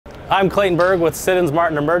I'm Clayton Berg with Siddons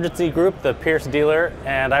Martin Emergency Group, the Pierce dealer,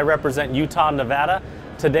 and I represent Utah, Nevada.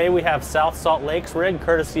 Today we have South Salt Lake's rig,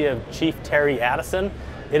 courtesy of Chief Terry Addison.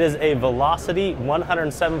 It is a Velocity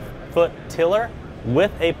 107-foot tiller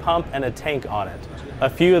with a pump and a tank on it. A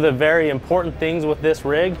few of the very important things with this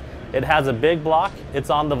rig: it has a big block. It's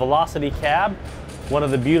on the Velocity Cab, one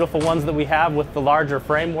of the beautiful ones that we have with the larger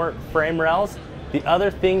frame rails. The other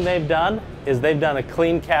thing they've done is they've done a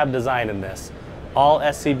clean cab design in this. All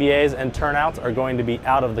SCBAs and turnouts are going to be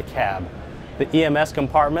out of the cab. The EMS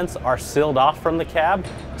compartments are sealed off from the cab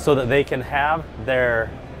so that they can have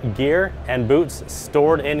their gear and boots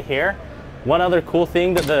stored in here. One other cool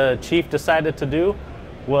thing that the chief decided to do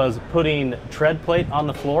was putting tread plate on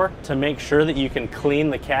the floor to make sure that you can clean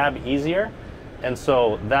the cab easier, and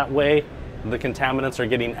so that way the contaminants are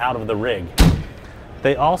getting out of the rig.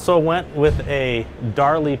 They also went with a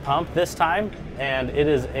Darcy pump this time, and it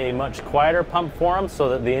is a much quieter pump for them so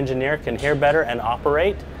that the engineer can hear better and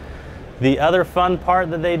operate. The other fun part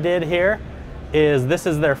that they did here is this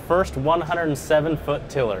is their first 107-foot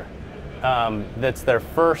tiller. That's their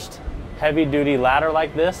first heavy-duty ladder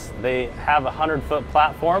like this. They have a 100-foot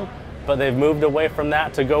platform, but they've moved away from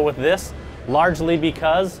that to go with this, largely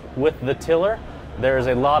because with the tiller, there's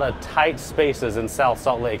a lot of tight spaces in South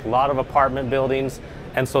Salt Lake, a lot of apartment buildings,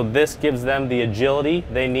 and so this gives them the agility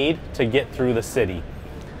they need to get through the city.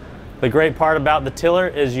 The great part about the tiller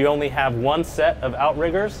is you only have one set of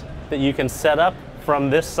outriggers that you can set up from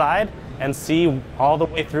this side and see all the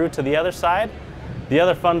way through to the other side. The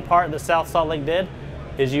other fun part that South Salt Lake did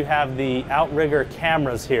is you have the outrigger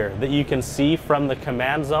cameras here that you can see from the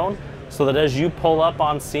command zone, so that as you pull up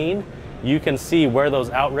on scene, you can see where those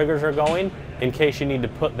outriggers are going in case you need to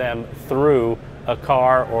put them through a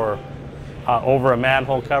car or over a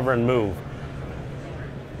manhole cover and move.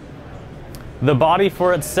 The body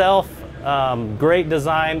for itself, great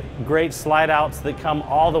design, great slide outs that come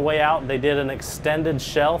all the way out. They did an extended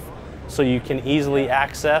shelf so you can easily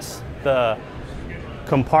access the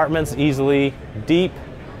compartments easily deep.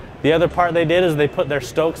 The other part they did is they put their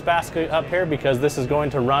Stokes basket up here because this is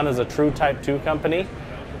going to run as a true Type 2 company.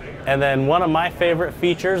 And then one of my favorite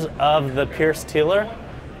features of the Pierce tiller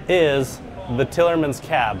is the Tillerman's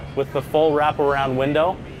Cab with the full wraparound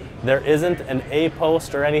window. There isn't an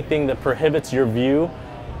A-post or anything that prohibits your view.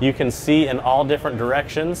 You can see in all different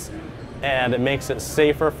directions, and it makes it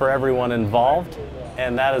safer for everyone involved.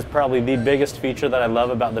 And that is probably the biggest feature that I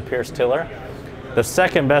love about the Pierce tiller. The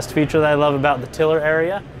second best feature that I love about the tiller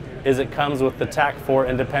area is it comes with the TAC 4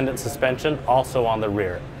 independent suspension also on the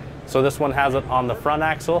rear. So this one has it on the front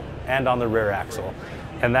axle and on the rear axle.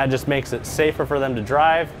 And that just makes it safer for them to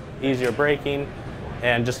drive, easier braking,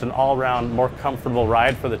 and just an all-around more comfortable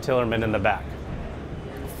ride for the tillerman in the back.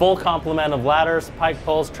 Full complement of ladders, pike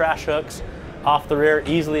poles, trash hooks off the rear,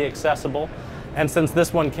 easily accessible. And since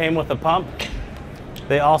this one came with a pump,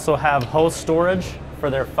 they also have hose storage for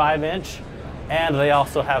their 5-inch, and they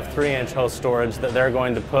also have 3-inch hose storage that they're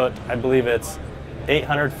going to put, I believe it's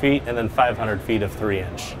 800 feet and then 500 feet of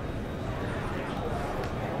 3-inch.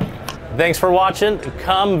 Thanks for watching.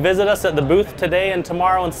 Come visit us at the booth today and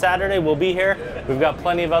tomorrow and Saturday. We'll be here. We've got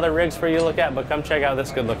plenty of other rigs for you to look at, but come check out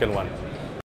this good looking one.